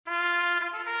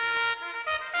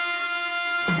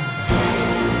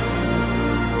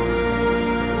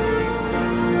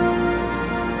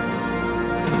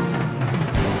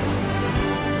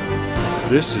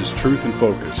This is Truth in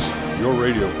Focus, your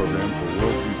radio program for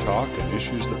worldview talk and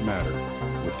issues that matter,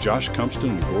 with Josh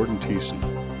Cumpston and Gordon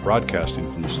Thiessen,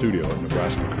 broadcasting from the studio at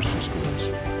Nebraska Christian Schools.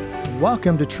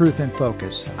 Welcome to Truth in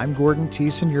Focus. I'm Gordon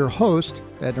Thiessen, your host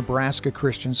at Nebraska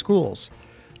Christian Schools.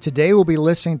 Today we'll be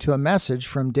listening to a message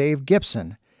from Dave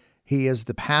Gibson. He is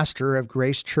the pastor of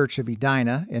Grace Church of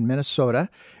Edina in Minnesota.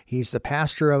 He's the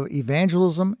pastor of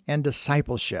evangelism and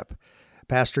discipleship.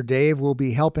 Pastor Dave will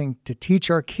be helping to teach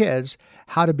our kids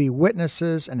how to be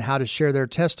witnesses and how to share their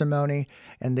testimony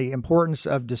and the importance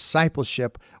of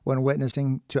discipleship when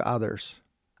witnessing to others.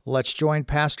 Let's join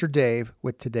Pastor Dave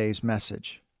with today's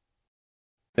message.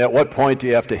 At what point do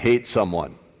you have to hate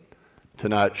someone to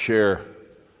not share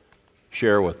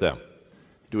with them?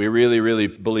 Do we really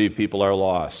believe people are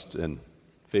lost and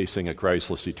facing a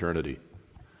Christless eternity,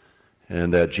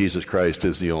 and that Jesus Christ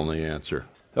is the only answer?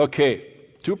 Okay.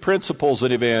 Two principles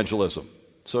in evangelism.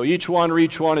 So each one,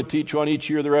 reach one, and teach one each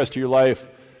year the rest of your life.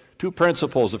 Two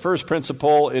principles. The first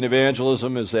principle in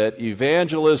evangelism is that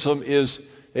evangelism is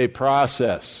a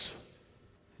process.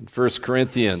 In 1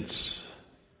 Corinthians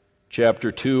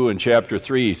chapter 2 and chapter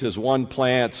 3, he says, one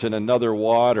plants and another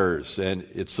waters, and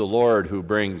it's the Lord who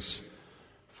brings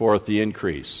forth the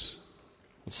increase.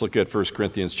 Let's look at 1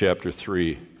 Corinthians chapter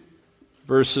 3,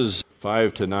 verses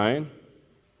 5 to 9.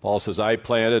 Paul says, I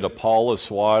planted, Apollos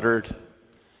watered,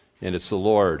 and it's the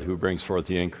Lord who brings forth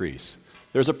the increase.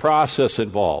 There's a process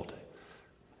involved.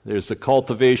 There's the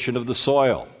cultivation of the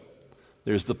soil.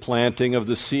 There's the planting of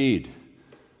the seed.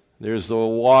 There's the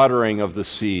watering of the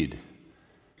seed.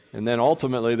 And then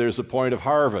ultimately there's a point of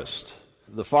harvest.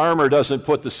 The farmer doesn't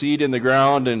put the seed in the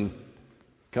ground and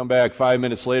come back 5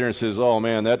 minutes later and says, oh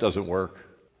man, that doesn't work,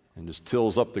 and just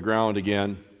tills up the ground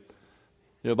again.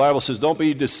 The Bible says, don't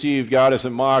be deceived, God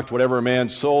isn't mocked. Whatever a man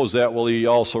sows, that will he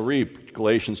also reap.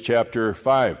 Galatians chapter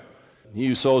 5. He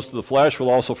who sows to the flesh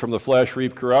will also from the flesh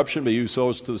reap corruption, but he who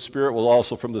sows to the Spirit will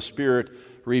also from the Spirit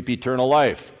reap eternal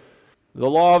life. The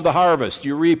law of the harvest,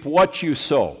 you reap what you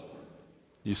sow.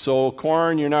 You sow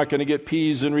corn, you're not going to get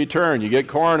peas in return. You get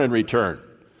corn in return.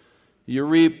 You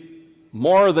reap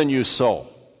more than you sow.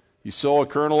 You sow a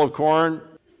kernel of corn,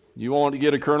 you won't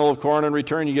get a kernel of corn in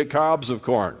return, you get cobs of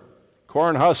corn.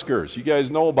 Corn huskers, you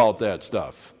guys know about that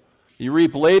stuff. You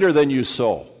reap later than you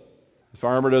sow. The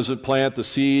farmer doesn't plant the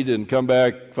seed and come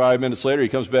back 5 minutes later. He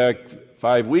comes back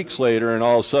 5 weeks later, and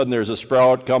all of a sudden there's a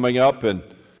sprout coming up, and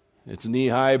it's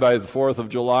knee-high by the 4th of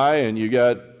July, and you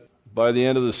got, by the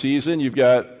end of the season, you've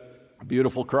got a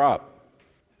beautiful crop.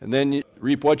 And then you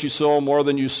reap what you sow, more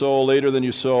than you sow, later than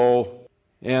you sow,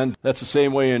 and that's the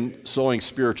same way in sowing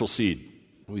spiritual seed.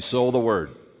 We sow the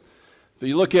Word. If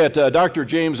you look at Dr.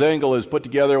 James Engel has put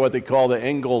together what they call the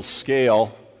Engel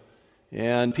scale,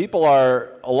 and people are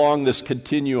along this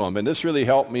continuum, and this really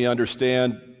helped me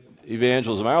understand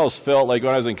evangelism. I always felt like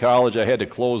when I was in college I had to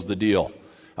close the deal.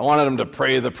 I wanted them to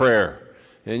pray the prayer,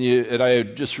 and I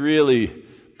just really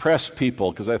pressed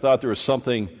people because I thought there was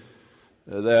something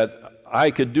that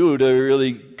I could do to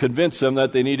really convince them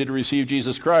that they needed to receive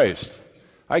Jesus Christ.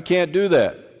 I can't do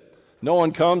that. No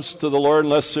one comes to the Lord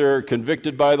unless they're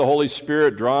convicted by the Holy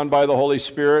Spirit, drawn by the Holy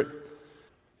Spirit.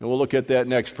 And we'll look at that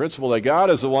next principle, that God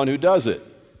is the one who does it.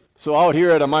 So out here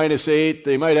at a -8,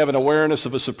 they might have an awareness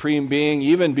of a supreme being.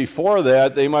 Even before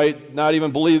that, they might not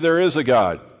even believe there is a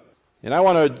God. And I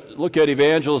want to look at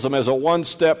evangelism as a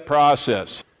one-step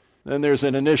process. Then there's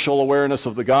an initial awareness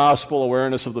of the gospel,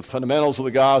 awareness of the fundamentals of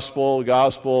the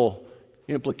gospel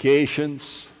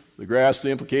implications, the grasp of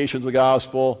the implications of the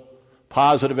gospel,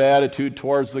 positive attitude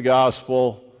towards the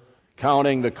gospel,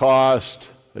 counting the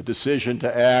cost, a decision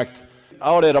to act.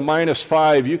 Out at a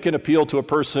 -5, you can appeal to a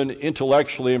person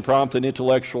intellectually and prompt an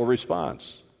intellectual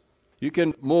response. You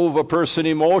can move a person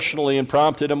emotionally and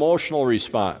prompt an emotional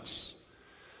response.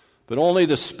 But only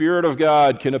the Spirit of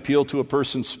God can appeal to a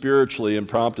person spiritually and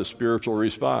prompt a spiritual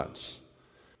response.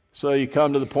 So you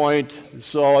come to the point,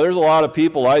 so there's a lot of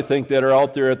people, I think, that are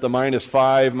out there at the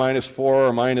 -5, -4,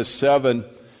 or -7,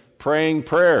 praying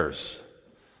prayers,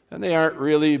 and they aren't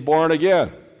really born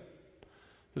again.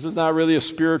 This is not really a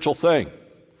spiritual thing.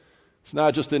 It's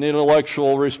not just an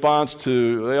intellectual response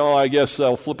to, I guess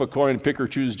I'll flip a coin and pick or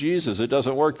choose Jesus. It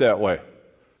doesn't work that way.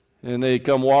 And they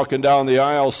come walking down the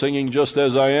aisle singing just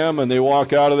as I am, and they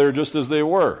walk out of there just as they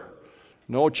were.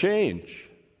 No change.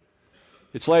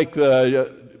 It's like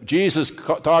Jesus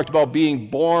talked about being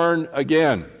born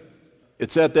again.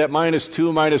 It's at that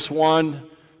 -2, -1,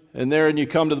 and then you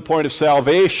come to the point of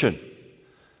salvation.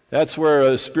 That's where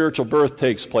a spiritual birth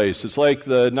takes place. It's like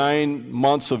the 9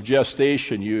 months of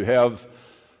gestation. You have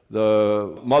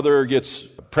The mother gets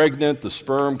pregnant, the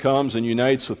sperm comes and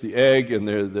unites with the egg, and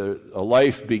a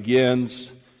life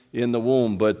begins in the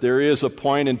womb. But there is a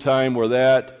point in time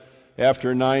where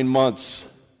after 9 months,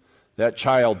 that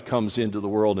child comes into the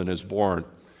world and is born.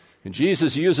 And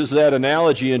Jesus uses that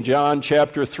analogy in John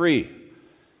chapter 3.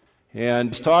 And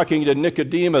he's talking to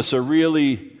Nicodemus, a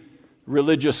really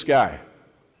religious guy.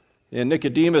 And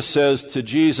Nicodemus says to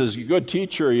Jesus, "Good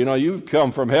teacher, you've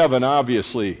come from heaven,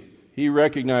 obviously." He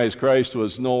recognized Christ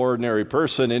was no ordinary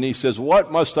person, and he says,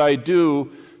 "What must I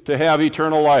do to have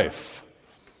eternal life?"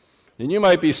 And you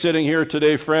might be sitting here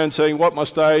today, friend, saying, "What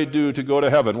must I do to go to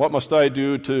heaven? What must I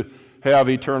do to have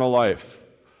eternal life?"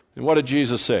 And what did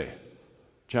Jesus say?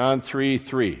 John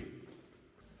 3:3.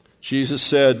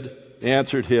 Jesus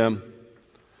answered him,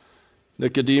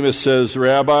 Nicodemus says,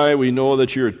 "Rabbi, we know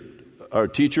that you're our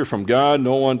teacher from God.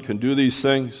 No one can do these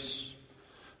things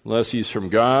unless he's from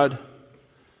God."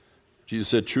 Jesus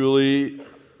said, "Truly,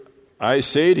 I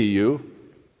say to you,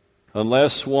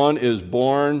 unless one is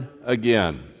born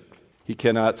again, he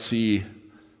cannot see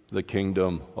the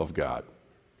kingdom of God."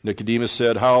 Nicodemus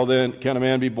said, "How then can a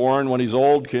man be born when he's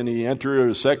old? Can he enter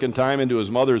a second time into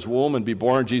his mother's womb and be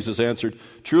born?" Jesus answered,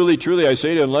 "Truly, truly, I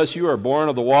say to you, unless you are born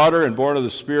of the water and born of the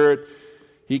Spirit,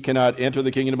 he cannot enter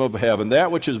the kingdom of heaven.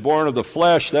 That which is born of the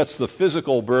flesh," that's the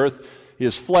physical birth,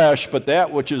 "is flesh, but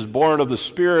that which is born of the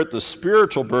Spirit, the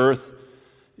spiritual birth,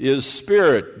 is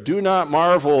spirit. Do not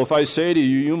marvel if I say to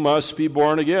you, you must be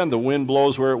born again. The wind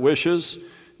blows where it wishes,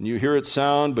 and you hear its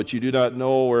sound, but you do not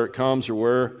know where it comes or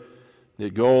where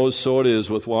it goes. So it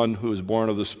is with one who is born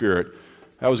of the Spirit."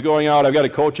 I was going out. I've got a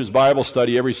coach's Bible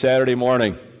study every Saturday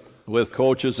morning with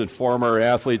coaches and former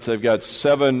athletes. I've got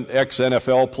 7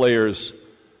 ex-NFL players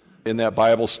in that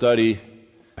Bible study.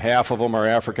 Half of them are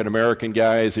African-American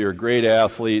guys. They are great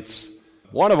athletes.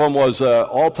 One of them was an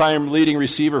all-time leading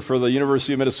receiver for the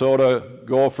University of Minnesota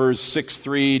Gophers,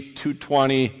 6'3",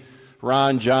 220,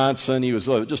 Ron Johnson. He was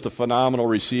just a phenomenal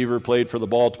receiver, played for the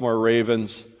Baltimore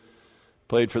Ravens,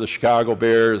 played for the Chicago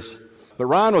Bears. But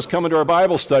Ron was coming to our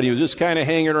Bible study. He was just kind of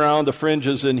hanging around the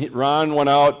fringes, and Ron went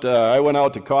out. I went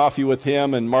out to coffee with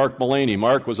him and Mark Mullaney.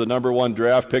 Mark was a number 1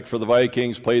 draft pick for the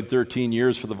Vikings, played 13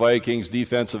 years for the Vikings,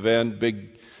 defensive end,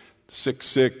 big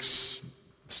 6'6",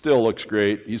 still looks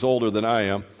great. He's older than I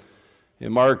am.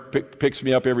 And Mark picks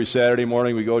me up every Saturday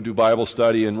morning. We go do Bible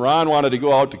study. And Ron wanted to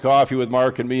go out to coffee with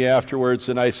Mark and me afterwards.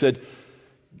 And I said,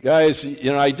 "Guys,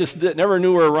 I just never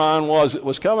knew where Ron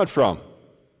was coming from."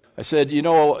 I said,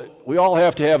 we all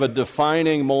have to have a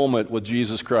defining moment with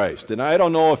Jesus Christ. And I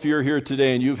don't know if you're here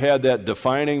today and you've had that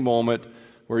defining moment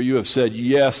where you have said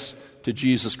yes to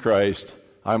Jesus Christ.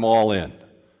 I'm all in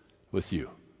with you.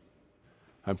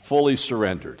 I'm fully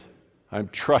surrendered. I'm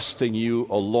trusting you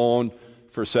alone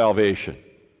for salvation.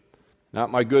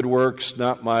 Not my good works,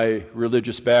 not my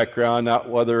religious background, not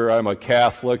whether I'm a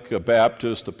Catholic, a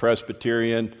Baptist, a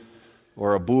Presbyterian,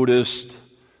 or a Buddhist,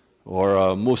 or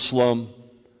a Muslim,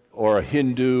 or a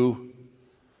Hindu.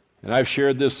 And I've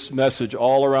shared this message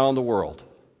all around the world.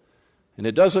 And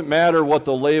it doesn't matter what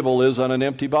the label is on an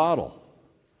empty bottle.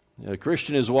 A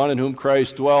Christian is one in whom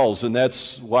Christ dwells, and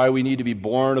that's why we need to be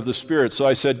born of the Spirit. So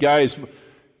I said, "Guys,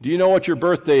 do you know what your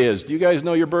birthday is? Do you guys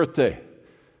know your birthday?"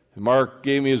 And Mark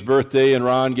gave me his birthday, and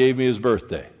Ron gave me his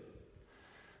birthday.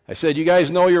 I said, "You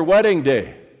guys know your wedding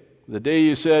day, the day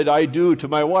you said, 'I do' to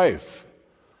my wife."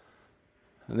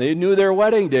 And they knew their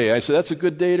wedding day. I said, "That's a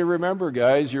good day to remember,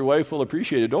 guys. Your wife will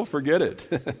appreciate it. Don't forget it.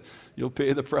 You'll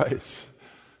pay the price."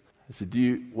 I said,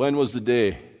 when was the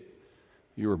day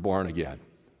you were born again?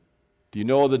 Do you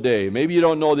know the day? Maybe you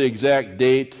don't know the exact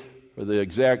date or the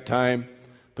exact time,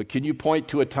 but can you point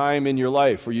to a time in your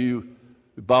life where you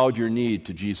bowed your knee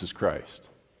to Jesus Christ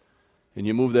and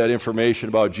you moved that information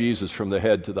about Jesus from the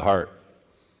head to the heart?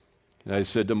 And I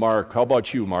said to Mark, "How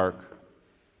about you, Mark?"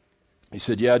 He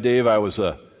said, "Yeah, Dave, I was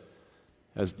at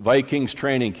Vikings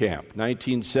training camp,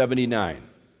 1979.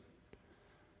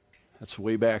 That's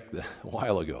way back a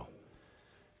while ago.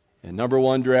 And number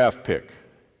 1 draft pick.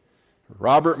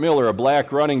 Robert Miller, a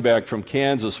black running back from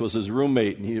Kansas, was his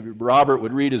roommate. And Robert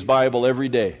would read his Bible every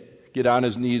day, get on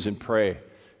his knees and pray.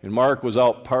 And Mark was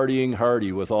out partying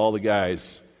hardy with all the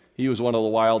guys. He was one of the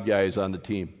wild guys on the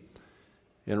team.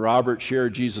 And Robert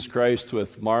shared Jesus Christ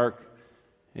with Mark.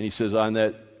 And he says, on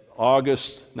that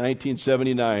August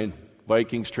 1979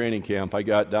 Vikings training camp, I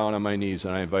got down on my knees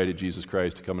and I invited Jesus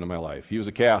Christ to come into my life. He was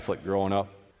a Catholic growing up.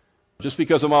 Just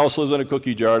because a mouse lives in a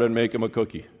cookie jar didn't make him a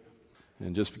cookie.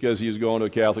 And just because he was going to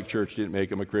a Catholic church didn't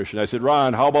make him a Christian. I said,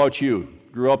 "Ron, how about you?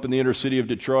 Grew up in the inner city of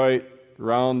Detroit,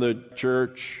 around the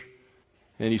church."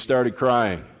 And he started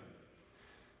crying. He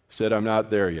said, "I'm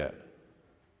not there yet."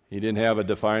 He didn't have a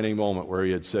defining moment where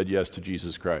he had said yes to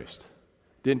Jesus Christ.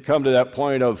 Didn't come to that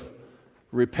point of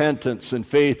repentance and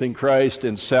faith in Christ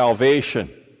and salvation.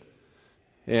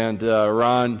 And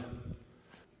Ron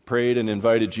prayed and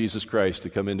invited Jesus Christ to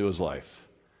come into his life.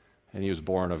 And he was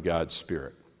born of God's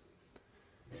Spirit.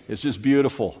 It's just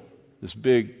beautiful. This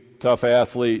big, tough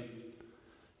athlete.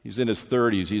 He's in his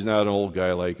 30s. He's not an old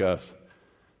guy like us.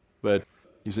 But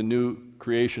he's a new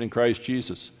creation in Christ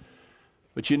Jesus.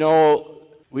 But you know,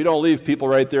 we don't leave people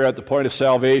right there at the point of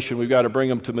salvation. We've got to bring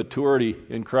them to maturity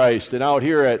in Christ. And out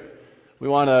here we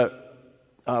want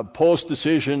a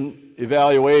post-decision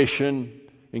evaluation,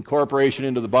 incorporation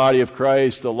into the body of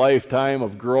Christ, a lifetime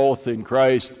of growth in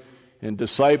Christ, and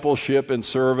discipleship and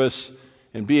service,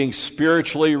 and being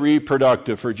spiritually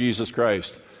reproductive for Jesus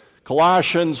Christ.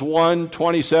 Colossians 1,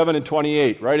 27 and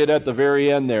 28, write it at the very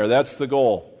end there. That's the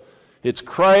goal. It's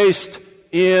Christ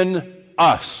in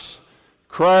us.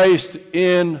 Christ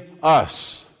in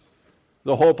us,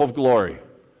 the hope of glory.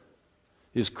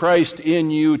 Is Christ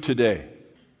in you today?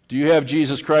 Do you have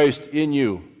Jesus Christ in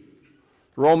you?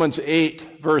 Romans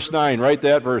 8, verse 9, write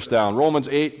that verse down. Romans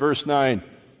 8, verse 9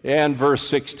 and verse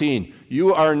 16.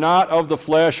 You are not of the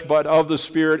flesh, but of the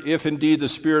Spirit, if indeed the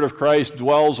Spirit of Christ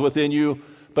dwells within you.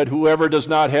 But whoever does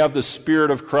not have the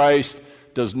Spirit of Christ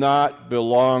does not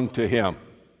belong to him.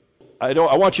 I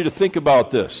want you to think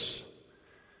about this.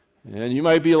 And you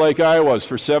might be like I was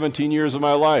for 17 years of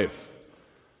my life.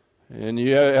 And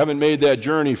you haven't made that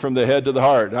journey from the head to the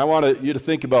heart. And I want you to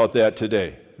think about that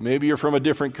today. Maybe you're from a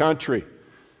different country.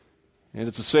 And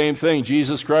it's the same thing.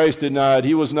 Jesus Christ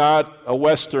he was not a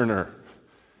Westerner.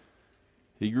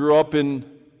 He grew up in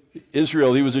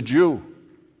Israel. He was a Jew.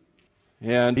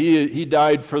 And he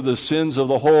died for the sins of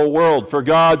the whole world. For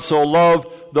God so loved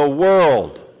the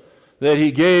world that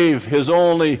he gave his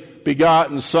only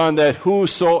begotten Son, that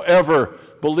whosoever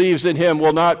believes in him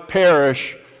will not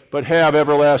perish, but have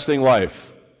everlasting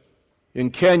life.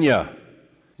 In Kenya,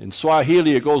 in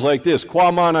Swahili, it goes like this: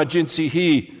 Kwa mana jinsi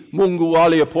hii Mungu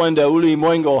aliyependa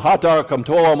ulimwengu hata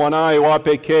akamtoa mwanaye wa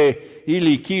pekee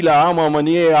ili kila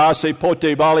amwaminie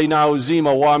asipote bali na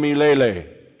uzima wa milele.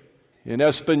 In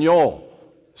Espanol,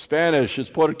 Spanish,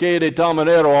 it's porque de tal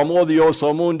manera amó Dios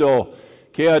al mundo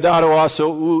que ha dado a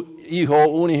su Hijo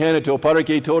unigénito para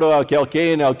que todo aquel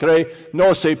que en él cree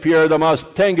no se pierda, mas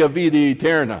tenga vida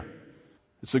eterna.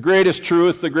 It's the greatest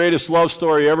truth, the greatest love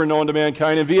story ever known to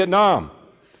mankind in Vietnam.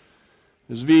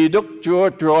 As vi duk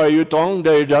chuột rồi utong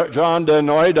de John de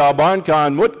nói da ban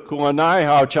kan mut của nai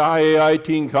hào chai ai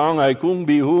ting kong ai kung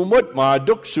bi hu mut ma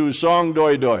duk su song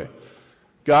doi doi.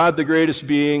 God, the greatest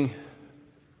being,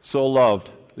 so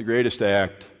loved, the greatest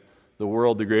act, the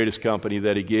world, the greatest company,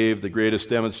 that he gave the greatest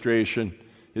demonstration,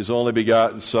 his only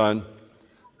begotten Son,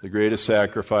 the greatest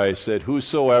sacrifice, that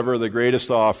whosoever, the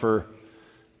greatest offer,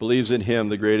 believes in him,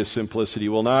 the greatest simplicity,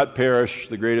 will not perish,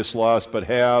 the greatest loss, but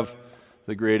have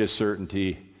the greatest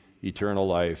certainty, eternal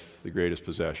life, the greatest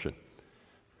possession.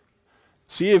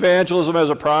 See evangelism as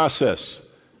a process.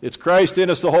 It's Christ in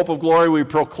us, the hope of glory. We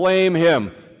proclaim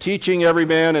him, teaching every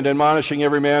man and admonishing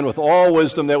every man with all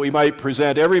wisdom, that we might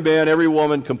present every man, every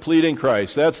woman complete in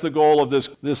Christ. That's the goal of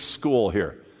this school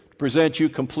here. Present you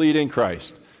complete in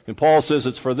Christ. And Paul says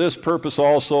it's for this purpose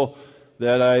also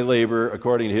that I labor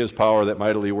according to his power that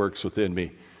mightily works within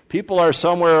me. People are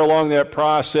somewhere along that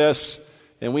process,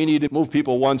 and we need to move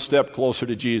people one step closer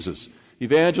to Jesus.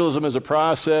 Evangelism is a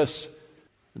process.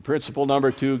 And principle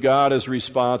number 2, God is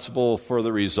responsible for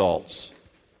the results.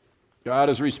 God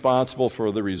is responsible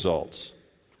for the results.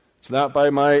 It's not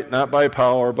by might, not by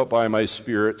power, but by my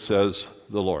Spirit, says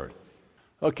the Lord.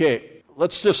 Okay.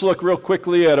 Let's just look real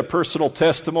quickly at a personal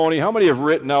testimony. How many have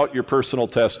written out your personal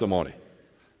testimony?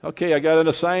 Okay, I got an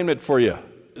assignment for you.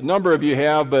 A number of you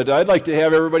have, but I'd like to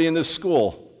have everybody in this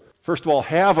school, first of all,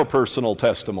 have a personal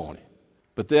testimony,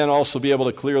 but then also be able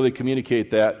to clearly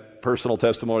communicate that personal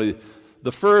testimony.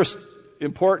 The first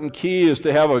important key is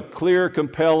to have a clear,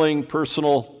 compelling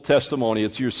personal testimony.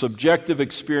 It's your subjective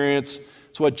experience.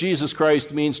 It's what Jesus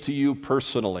Christ means to you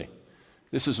personally.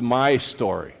 This is my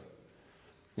story.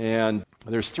 And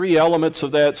there's 3 elements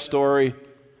of that story.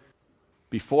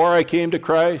 Before I came to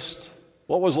Christ,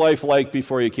 what was life like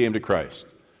before you came to Christ?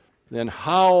 Then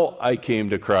how I came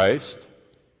to Christ,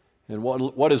 and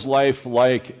what is life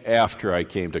like after I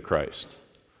came to Christ?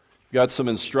 We've got some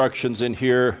instructions in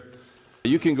here.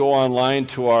 You can go online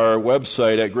to our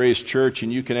website at Grace Church,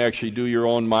 and you can actually do your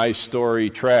own My Story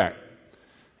track.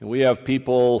 And we have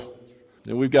people,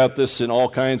 and we've got this in all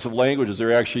kinds of languages.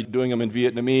 They're actually doing them in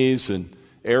Vietnamese and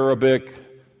Arabic,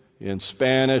 in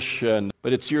Spanish,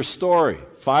 but it's your story.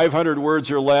 500 words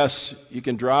or less. You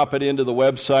can drop it into the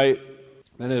website.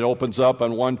 And it opens up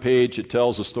on one page. It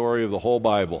tells the story of the whole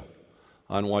Bible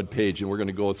on one page. And we're going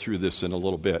to go through this in a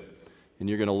little bit. And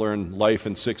you're going to learn life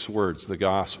in 6 words, the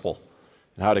gospel,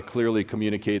 and how to clearly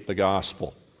communicate the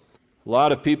gospel. A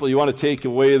lot of people, you want to take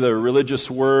away the religious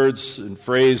words and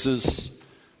phrases.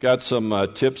 Got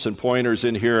some tips and pointers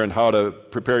in here on how to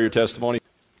prepare your testimony.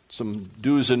 Some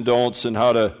do's and don'ts and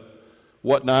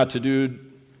what not to do.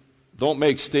 Don't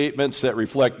make statements that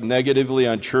reflect negatively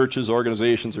on churches,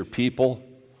 organizations, or people.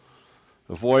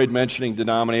 Avoid mentioning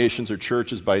denominations or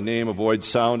churches by name. Avoid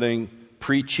sounding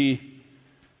preachy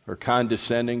or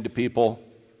condescending to people.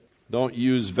 Don't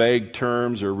use vague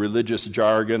terms or religious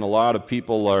jargon. A lot of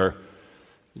people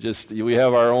we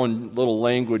have our own little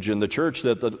language in the church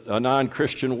that a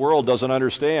non-Christian world doesn't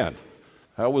understand.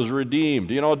 I was redeemed.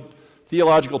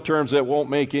 Theological terms that won't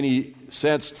make any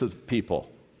sense to people.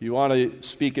 You want to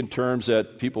speak in terms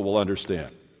that people will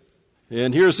understand.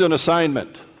 And here's an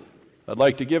assignment I'd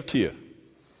like to give to you.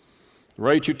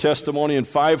 Write your testimony in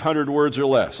 500 words or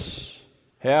less.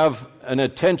 Have an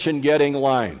attention-getting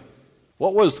line.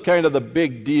 What was kind of the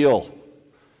big deal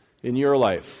in your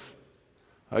life?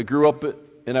 I grew up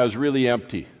and I was really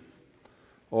empty.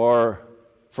 Or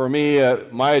for me,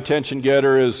 my attention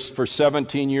getter is for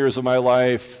 17 years of my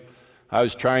life, I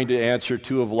was trying to answer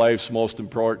 2 of life's most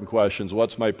important questions.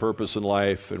 What's my purpose in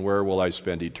life and where will I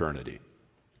spend eternity?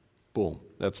 Boom.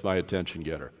 That's my attention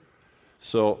getter.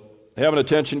 So have an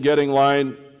attention-getting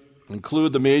line.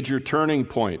 Include the major turning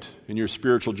point in your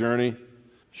spiritual journey.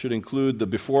 Should include the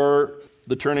before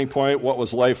the turning point. What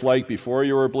was life like before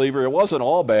you were a believer? It wasn't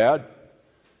all bad.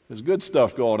 There's good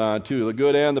stuff going on too, the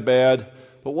good and the bad.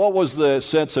 But what was the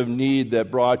sense of need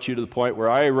that brought you to the point where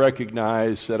I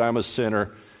recognize that I'm a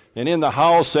sinner? And in the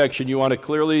how section, you want to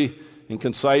clearly and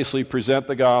concisely present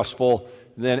the gospel.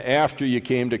 And then after you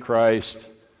came to Christ,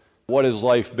 what has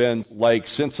life been like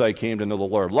since I came to know the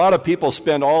Lord? A lot of people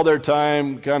spend all their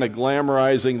time kind of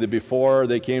glamorizing the before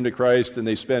they came to Christ, and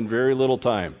they spend very little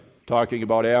time talking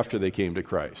about after they came to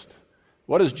Christ.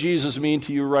 What does Jesus mean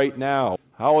to you right now?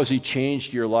 How has He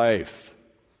changed your life?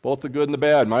 Both the good and the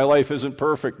bad. My life isn't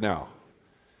perfect now.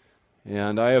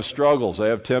 And I have struggles, I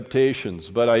have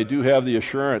temptations, but I do have the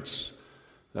assurance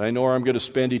that I know where I'm going to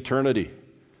spend eternity.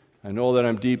 I know that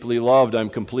I'm deeply loved,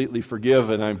 I'm completely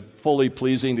forgiven, I'm fully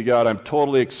pleasing to God, I'm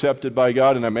totally accepted by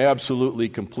God, and I'm absolutely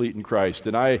complete in Christ.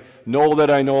 And I know that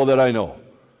I know that I know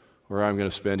where I'm going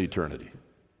to spend eternity.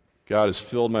 God has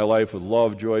filled my life with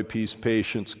love, joy, peace,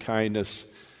 patience, kindness,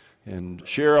 and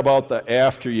share about the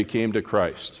after you came to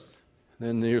Christ.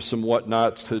 Then here's some what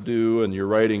nots to do in your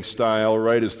writing style.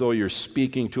 Write as though you're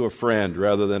speaking to a friend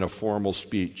rather than a formal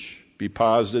speech. Be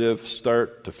positive,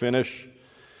 start to finish.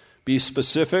 Be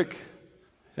specific.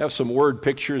 Have some word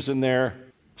pictures in there,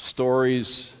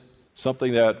 stories,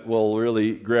 something that will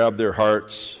really grab their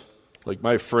hearts. Like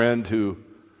my friend who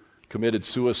committed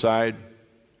suicide,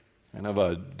 and of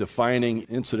a defining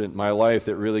incident in my life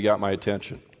that really got my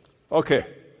attention. Okay,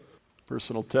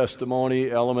 personal testimony,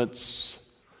 elements.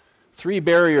 3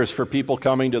 barriers for people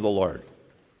coming to the Lord.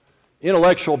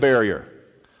 Intellectual barrier,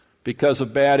 because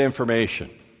of bad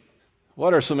information.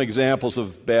 What are some examples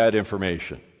of bad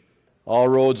information? All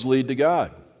roads lead to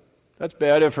God. That's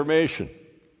bad information.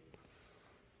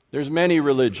 There's many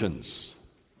religions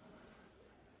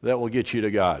that will get you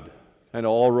to God, and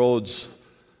all roads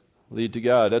lead to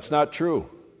God. That's not true.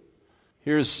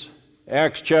 Here's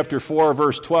Acts chapter 4,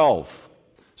 verse 12.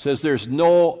 It says there's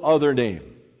no other name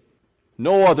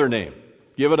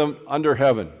given under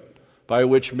heaven by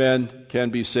which men can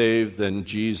be saved than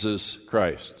Jesus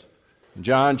Christ. In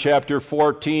John chapter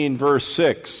 14, verse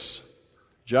 6.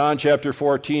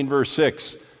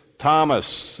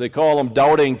 Thomas, they call him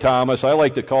Doubting Thomas. I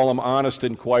like to call him Honest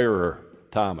Inquirer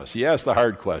Thomas. He asked the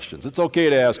hard questions. It's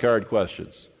okay to ask hard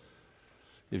questions.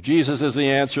 If Jesus is the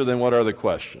answer, then what are the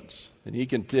questions? And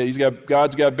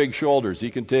God's got big shoulders. He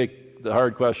can take the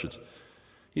hard questions.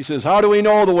 He says, how do we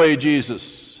know the way,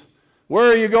 Jesus?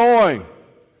 Where are you going?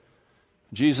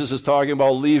 Jesus is talking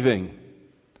about leaving.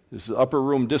 This is upper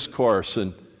room discourse.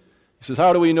 And he says,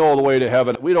 how do we know the way to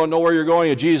heaven? We don't know where you're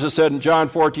going. And Jesus said in John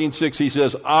 14:6, he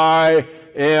says, I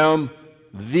am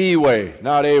the way,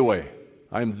 not a way.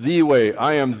 I'm the way.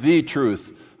 I am the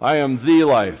truth. I am the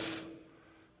life.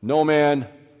 No man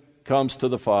comes to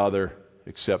the Father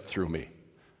except through me.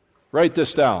 Write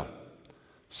this down.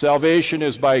 Salvation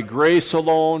is by grace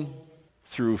alone,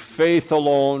 through faith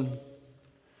alone,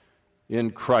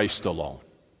 in Christ alone.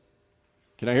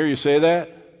 Can I hear you say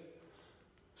that?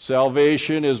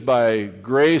 Salvation is by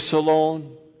grace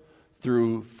alone,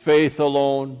 through faith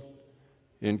alone,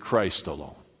 in Christ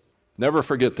alone. Never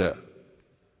forget that.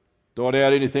 Don't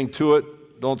add anything to it.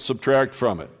 Don't subtract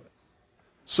from it.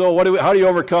 So how do you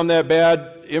overcome that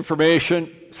bad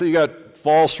information? So you got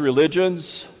false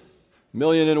religions,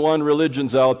 1,000,001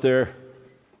 religions out there.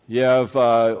 You have,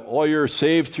 you're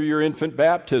saved through your infant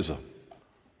baptism,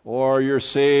 or you're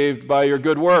saved by your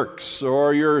good works,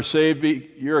 or you're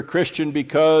a Christian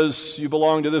because you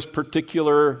belong to this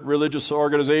particular religious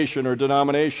organization or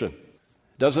denomination.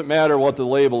 Doesn't matter what the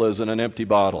label is in an empty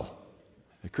bottle.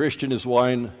 A Christian is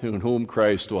one in whom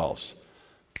Christ dwells.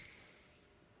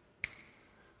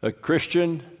 A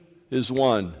Christian is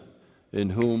one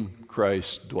in whom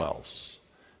Christ dwells.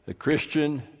 A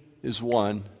Christian is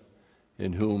one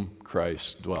in whom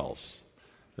Christ dwells.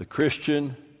 A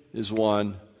Christian is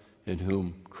one in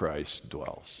whom Christ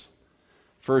dwells.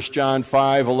 1 John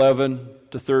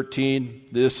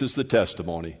 5:11-13, this is the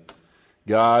testimony.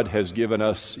 God has given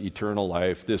us eternal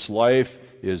life. This life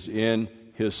is in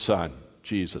His Son,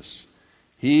 Jesus.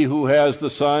 He who has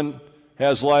the Son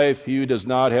has life. He who does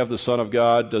not have the Son of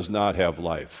God does not have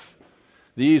life.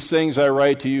 These things I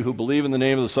write to you who believe in the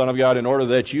name of the Son of God, in order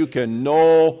that you can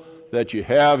know that you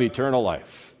have eternal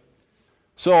life.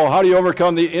 So how do you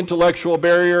overcome the intellectual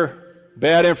barrier?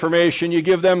 Bad information, you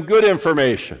give them good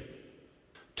information.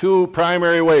 Two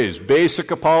primary ways: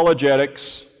 basic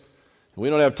apologetics. We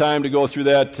don't have time to go through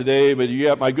that today, but you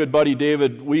got my good buddy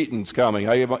David Wheaton's coming.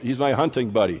 He's my hunting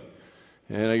buddy,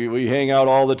 and we hang out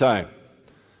all the time.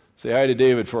 Say hi to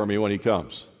David for me when he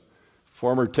comes.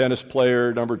 Former tennis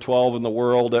player, number 12 in the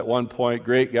world at one point,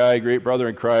 great guy, great brother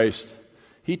in Christ.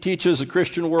 He teaches a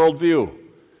Christian worldview,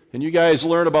 and you guys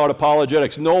learn about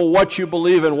apologetics. Know what you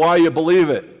believe and why you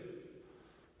believe it.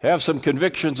 Have some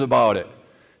convictions about it.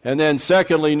 And then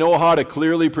secondly, know how to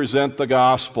clearly present the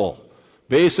gospel.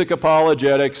 Basic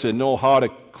apologetics, and know how to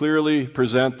clearly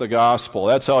present the gospel.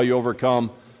 That's how you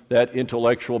overcome that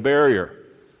intellectual barrier.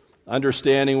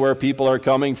 Understanding where people are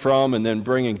coming from and then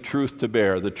bringing truth to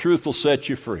bear. The truth will set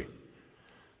you free.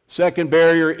 Second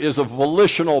barrier is a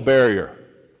volitional barrier.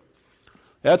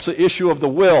 That's the issue of the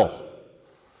will.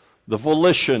 The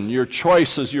volition, your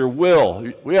choices, your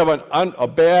will. We have a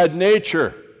bad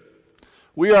nature.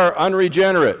 We are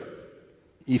unregenerate.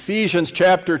 Ephesians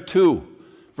chapter 2,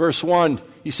 verse 1,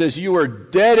 he says, you are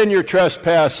dead in your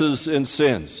trespasses and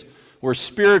sins. We're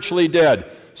spiritually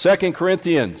dead. 2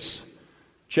 Corinthians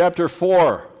chapter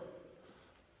 4,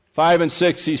 5 and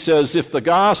 6, he says, if the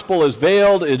gospel is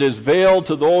veiled, it is veiled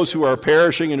to those who are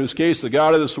perishing, in whose case the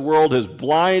God of this world has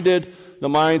blinded the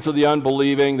minds of the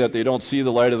unbelieving, that they don't see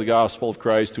the light of the gospel of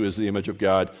Christ, who is the image of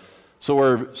God. So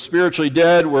we're spiritually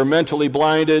dead, we're mentally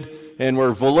blinded, and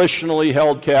we're volitionally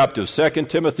held captive. 2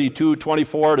 Timothy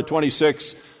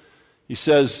 2:24-26, he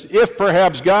says, if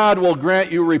perhaps God will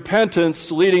grant you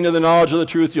repentance leading to the knowledge of the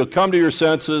truth, you'll come to your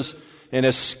senses and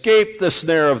escape the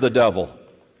snare of the devil,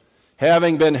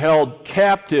 having been held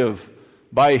captive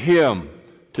by him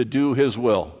to do his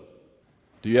will.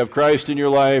 Do you have Christ in your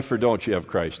life, or don't you have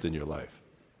Christ in your life?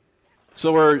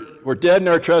 So we're dead in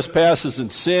our trespasses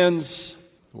and sins.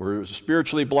 We're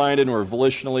spiritually blinded, and we're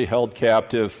volitionally held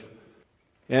captive.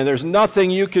 And there's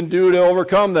nothing you can do to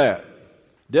overcome that.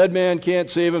 Dead man can't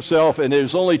save himself, and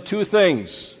there's only two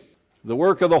things. The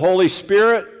work of the Holy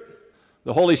Spirit.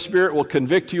 The Holy Spirit will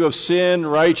convict you of sin,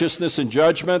 righteousness, and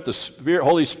judgment. The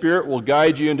Holy Spirit will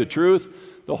guide you into truth.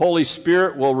 The Holy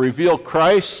Spirit will reveal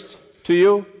Christ to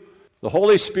you. The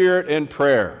Holy Spirit and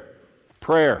prayer.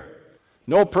 Prayer.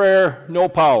 No prayer, no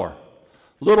power.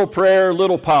 Little prayer,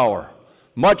 little power.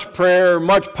 Much prayer,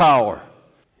 much power.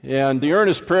 And the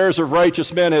earnest prayers of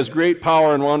righteous men has great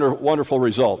power and wonderful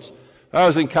results. I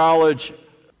was in college.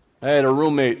 I had a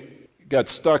roommate got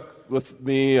stuck with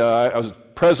me. I was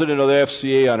president of the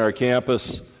FCA on our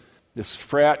campus. This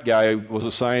frat guy was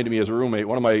assigned to me as a roommate.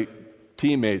 One of my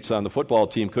teammates on the football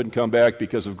team couldn't come back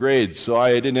because of grades, so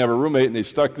I didn't have a roommate, and they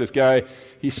stuck this guy.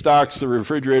 He stocks the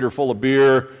refrigerator full of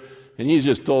beer, and he's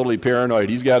just totally paranoid.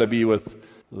 He's got to be with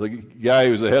the guy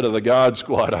who's the head of the God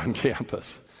Squad on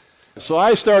campus. So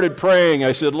I started praying.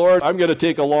 I said, Lord, I'm going to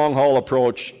take a long-haul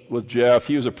approach with Jeff.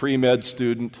 He was a pre-med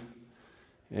student,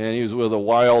 and he was with a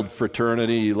wild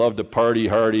fraternity. He loved to party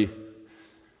hardy.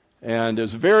 And it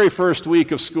was the very first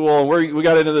week of school, and we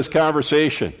got into this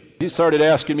conversation. He started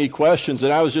asking me questions,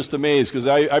 and I was just amazed, because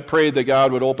I prayed that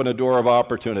God would open a door of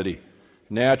opportunity,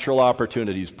 natural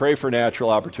opportunities. Pray for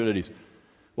natural opportunities.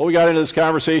 Well, we got into this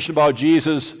conversation about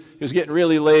Jesus. It was getting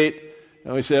really late,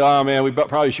 and we said, oh, man, we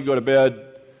probably should go to bed.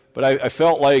 But I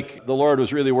felt like the Lord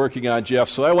was really working on Jeff.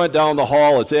 So I went down the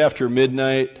hall. It's after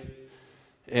midnight.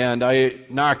 And I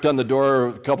knocked on the door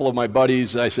of a couple of my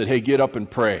buddies. And I said, hey, get up and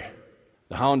pray.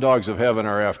 The hound dogs of heaven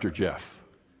are after Jeff.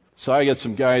 So I get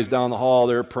some guys down the hall.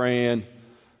 They're praying.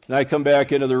 And I come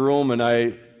back into the room,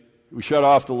 and we shut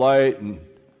off the light,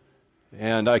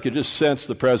 and I could just sense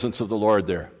the presence of the Lord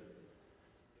there.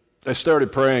 I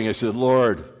started praying. I said,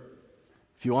 Lord,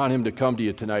 if you want him to come to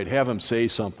you tonight, have him say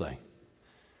something.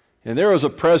 And there was a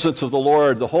presence of the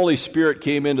Lord. The Holy Spirit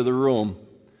came into the room,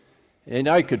 and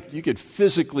you could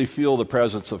physically feel the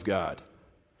presence of God.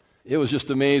 It was just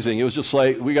amazing. It was just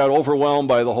like we got overwhelmed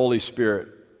by the Holy Spirit.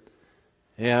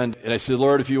 And I said,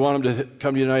 Lord, if you want him to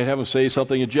come to you tonight, have him say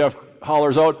something. And Jeff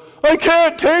hollers out, I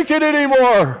can't take it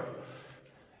anymore.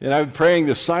 And I'm praying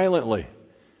this silently.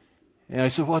 And I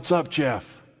said, what's up,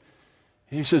 Jeff?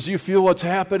 And he says, you feel what's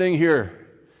happening here?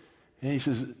 And he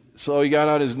says, so he got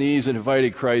on his knees and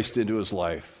invited Christ into his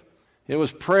life. It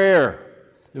was prayer.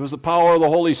 It was the power of the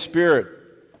Holy Spirit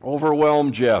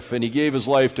overwhelmed Jeff, and he gave his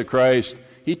life to Christ.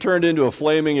 He turned into a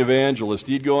flaming evangelist.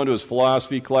 He'd go into his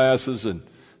philosophy classes and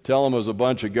tell them it was a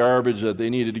bunch of garbage, that they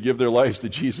needed to give their lives to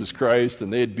Jesus Christ,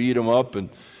 and they'd beat him up, and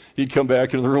he'd come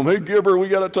back into the room, hey, Gibber, we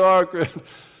got to talk.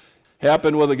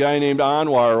 Happened with a guy named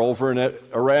Anwar over in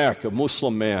Iraq, a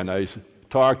Muslim man. I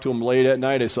talked to him late at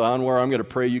night. I said, Anwar, I'm going to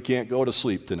pray you can't go to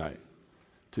sleep tonight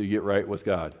till you get right with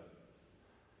God.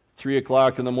 3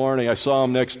 o'clock in the morning, I saw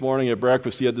him next morning at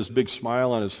breakfast. He had this big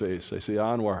smile on his face. I said,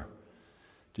 Anwar,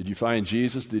 did you find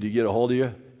Jesus? Did he get a hold of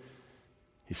you?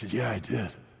 He said, yeah, I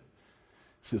did.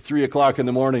 He said, 3 o'clock in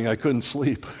the morning, I couldn't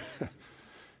sleep.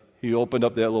 He opened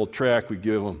up that little tract we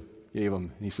gave him,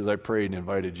 and he says, I prayed and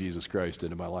invited Jesus Christ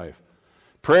into my life.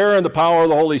 Prayer and the power of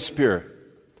the Holy Spirit.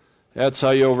 That's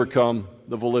how you overcome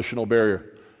the volitional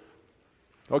barrier.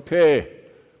 Okay,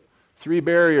 3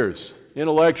 barriers: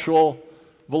 intellectual,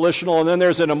 volitional, and then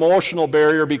there's an emotional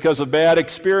barrier because of bad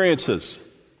experiences.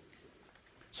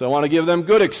 So I want to give them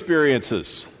good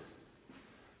experiences.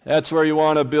 That's where you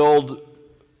want to build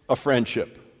a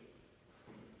friendship.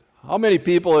 How many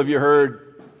people have you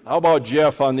heard, how about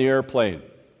Jeff on the airplane?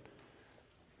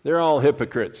 They're all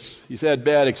hypocrites. He's had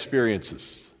bad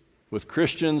experiences with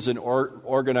Christians and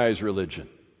organized religion.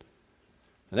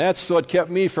 And that's what kept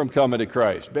me from coming to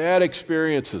Christ, bad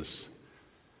experiences.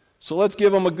 So let's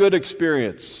give them a good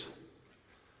experience.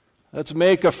 Let's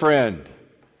make a friend,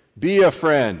 be a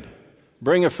friend,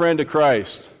 bring a friend to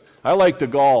Christ. I like to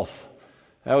golf.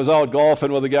 I was out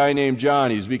golfing with a guy named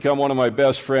John. He's become one of my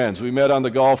best friends. We met on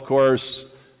the golf course.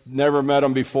 Never met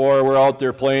him before. We're out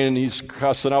there playing, and he's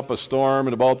cussing up a storm.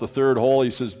 And about the 3rd hole,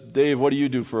 he says, Dave, what do you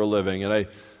do for a living? And I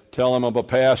tell him I'm a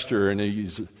pastor, and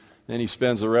then he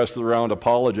spends the rest of the round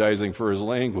apologizing for his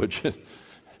language.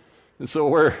 And so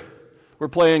we're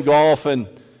playing golf and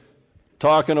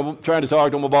trying to talk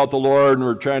to him about the Lord, and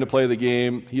we're trying to play the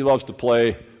game. He loves to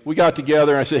play. We got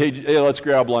together, and I said, hey, let's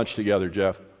grab lunch together,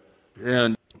 Jeff.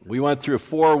 And we went through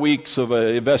 4 weeks of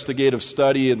an investigative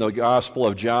study in the Gospel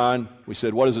of John. We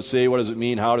said, what does it say? What does it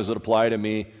mean? How does it apply to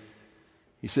me?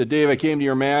 He said, Dave, I came to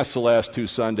your Mass the last 2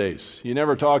 Sundays. You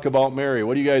never talk about Mary.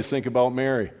 What do you guys think about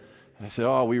Mary? I said,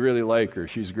 oh, we really like her.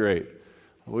 She's great.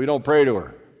 We don't pray to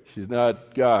her. She's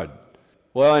not God.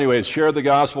 Well, anyways, shared the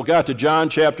Gospel. Got to John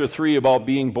chapter 3 about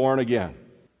being born again.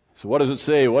 So what does it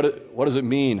say? What does it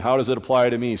mean? How does it apply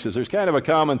to me? He says there's kind of a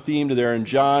common theme to there, and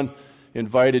John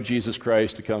invited Jesus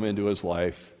Christ to come into his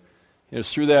life. And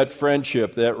it's through that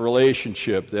friendship, that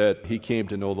relationship, that he came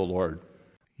to know the Lord.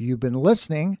 You've been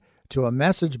listening to a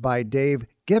message by Dave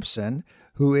Gibson,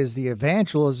 who is the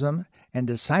evangelism and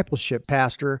discipleship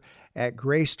pastor at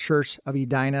Grace Church of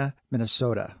Edina,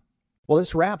 Minnesota. Well,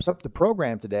 this wraps up the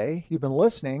program today. You've been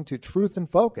listening to Truth in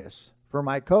Focus. For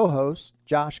my co-host,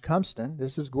 Josh Cumpston,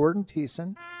 this is Gordon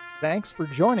Thiessen. Thanks for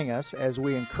joining us as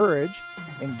we encourage,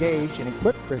 engage, and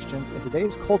equip Christians in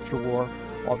today's culture war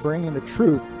while bringing the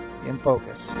truth in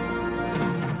focus.